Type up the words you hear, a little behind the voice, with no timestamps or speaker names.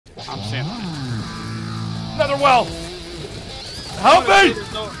I'm seeing on it. Another well! Help me!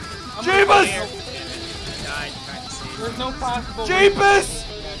 Jeebus! There's no possible. Jeebus!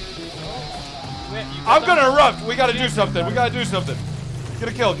 I'm gonna erupt. We gotta do something. We gotta do something. Get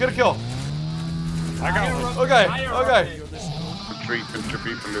a kill. Get a kill. I got one. Okay. Okay. Treatment to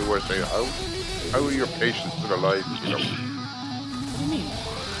people who are saying, how are your patients still alive? You know? What do you mean?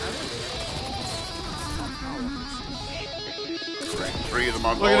 Three of them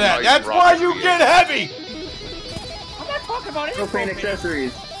on. Look at that. That's why you get heavy. I'm not talking about it. Propane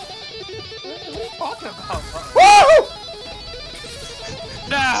accessories. What are you talking about? Woo!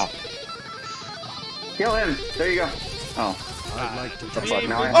 No! Kill him. There you go. Oh. I'd like to The fuck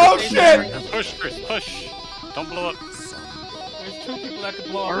now? Oh shit! Push, Chris, push. Don't blow up. There's two people that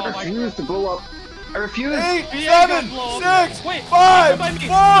could blow I up. refuse to blow up. I refuse. 8, 7, 6, Wait, 5,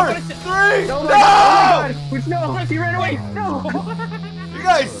 4, 3. No! No! God. No! He ran away. No! You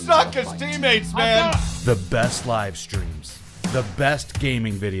guys suck as teammates, man. The best live streams, the best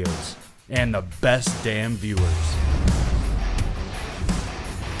gaming videos, and the best damn viewers.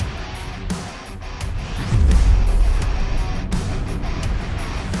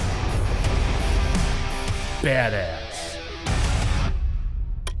 Badass.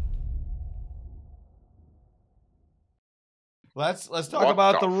 Let's talk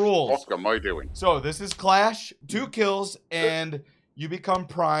about the rules. What am I doing? So this is Clash, 2 kills, and you become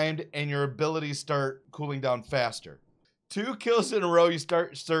primed, and your abilities start cooling down faster. 2 kills in a row, you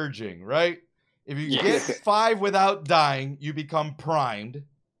start surging, right? If you get 5 without dying, you become primed.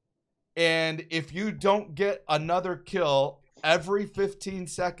 And if you don't get another kill every 15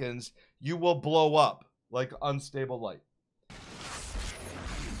 seconds, you will blow up like unstable light.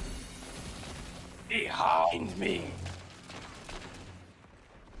 Behind me.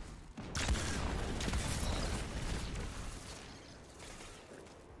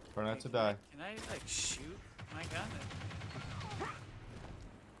 Try not to die. Can I like shoot my gun?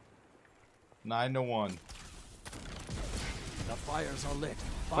 9-1. The fires are lit.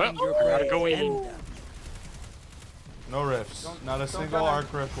 Well, I gotta go in. No rifts. Not a single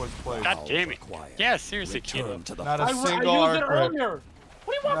arc rift was played. God damn it. Yeah, seriously, Kilo. Not a single arc rift.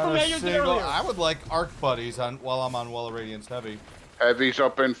 What do you want from me? I used it earlier. I would like arc buddies on while I'm on Well of Radiance Heavy. Heavy's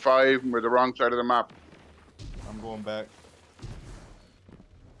up in 5. We're the wrong side of the map. I'm going back.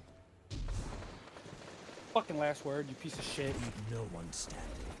 Fucking last word, you piece of shit. No one standing.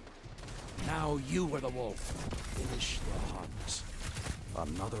 Now you were the wolf. Finish the hunt.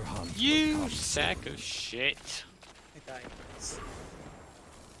 Another hunt. You sack of shit. I died.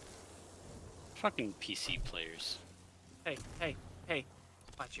 Fucking PC players. Hey, hey, hey.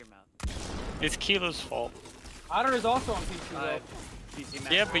 Watch your mouth. It's Kilo's fault. Otter is also on PC though. PC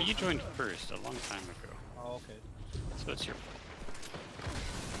Yeah, but you joined first a long time ago. Oh, okay. So it's your fault.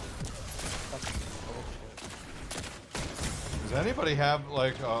 Does anybody have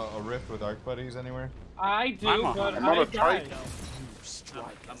like a rift with arc buddies anywhere? I do, I'm but I'm on I a tight. died.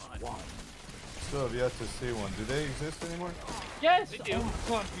 Strike as one. Still have yet to see one. Do they exist anymore? Yes! They do. Oh,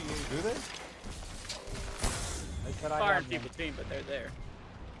 fuck you. Do they? But I Far have and few between, but they're there.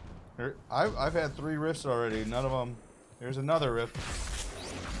 Here, I've had 3 rifts already. None of them. Here's another rift.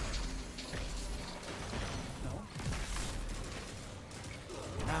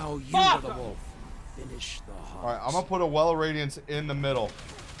 Now you are the wolf. Finish the hunt. All right, I'm gonna put a Well of Radiance in the middle.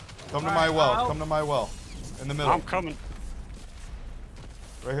 Come to my well. Come to my well. In the middle. I'm coming.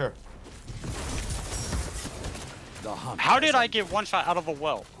 Right here. The hunt. How did I get one shot out of a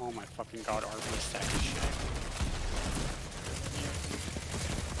well? Oh my fucking god, RV stack of shit.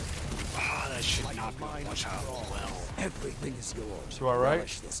 Ah, that should not be one shot out of a well. Everything is yours. To our right?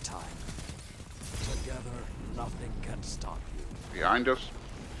 Relish this time. Together, nothing can stop you. Behind us.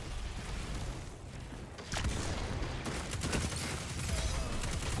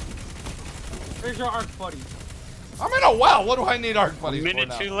 Where's your arc buddy? I'm in a well. What do I need arc A buddies for minute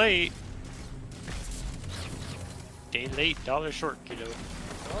now? too late. Day late, dollar short, Kilo.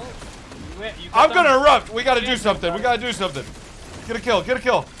 I'm gonna erupt. We gotta do something. We gotta do something. Get a kill. Get a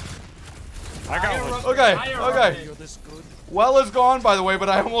kill. I got one. Okay. Okay. You're this good. Well is gone, by the way, but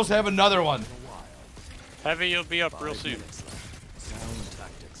I almost have another one. Heavy, you'll be up real soon. Sound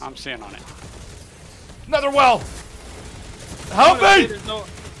tactics. I'm staying on it. Another well. Help me!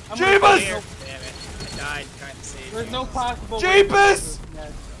 Jeebus! Damn it. I died trying to save There's you. no possible way Jeebus!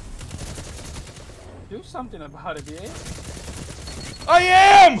 do something about it, yeah? I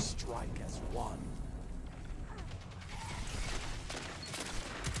am! Strike as one.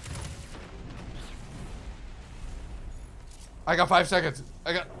 I got 5 seconds.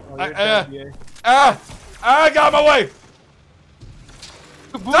 I got. Oh, you're dead, BA. I got my way.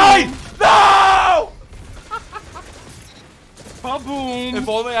 Die! No! Ba-boom! If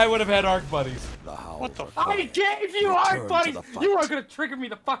only I would have had arc buddies. The howl What the I gave you Return arc to buddies! the fight. You are gonna trigger me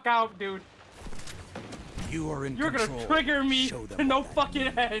the fuck out, dude. You are in You're control. gonna trigger me Show them to no what that fucking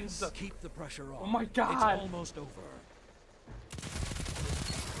means. ends. Keep the pressure on. Oh my It's God. almost over.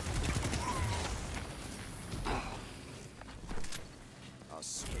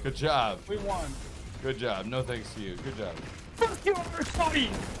 Good job. We won. Good job. No thanks to you. Good job. Fuck you, arc buddy!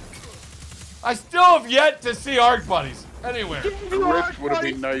 I still have yet to see arc buddies anywhere. Gave you Rift arc would have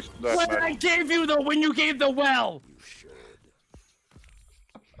buddies been nice in that when match. I gave you the when you gave the well. You should.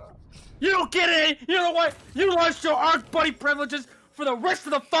 You don't get it. You know what? You lost your arc buddy privileges for the rest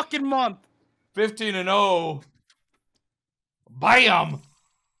of the fucking month. 15-0. Bam!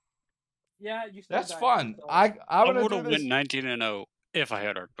 Yeah, you. Still That's died, fun. so- I I want to would do have this. went 19-0 if I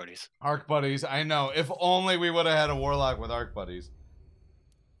had arc buddies. Arc buddies. I know. If only we would have had a warlock with arc buddies.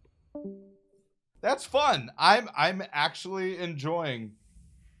 That's fun. I'm actually enjoying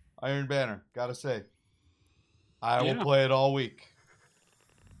Iron Banner. Gotta say, I will Yeah. play it all week.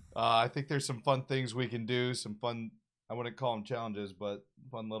 I think there's some fun things we can do. Some fun. I wouldn't call them challenges, but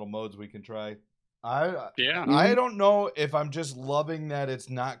fun little modes we can try. Yeah. I don't know if I'm just loving that it's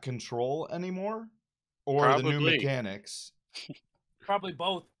not control anymore, or the new Probably. mechanics. Probably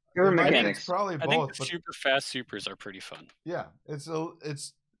both. Your It might- It's mechanics. probably I think both. the But super fast supers are pretty fun. yeah, it's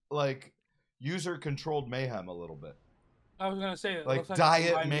like user controlled mayhem a little bit, I was gonna say it like looks like diet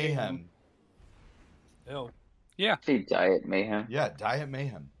combined mayhem. Ew. See Diet Mayhem. Yeah, diet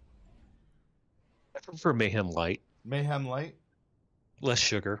mayhem. I prefer Mayhem Light. Mayhem light, Less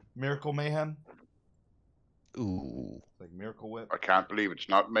sugar. miracle mayhem, Ooh. like miracle whip. I can't believe it's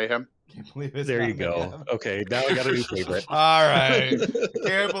not mayhem. Can't believe it's There not you go. mayhem. Okay, now I got a new favorite. All right,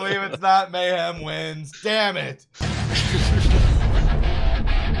 can't believe it's not mayhem wins. Damn it.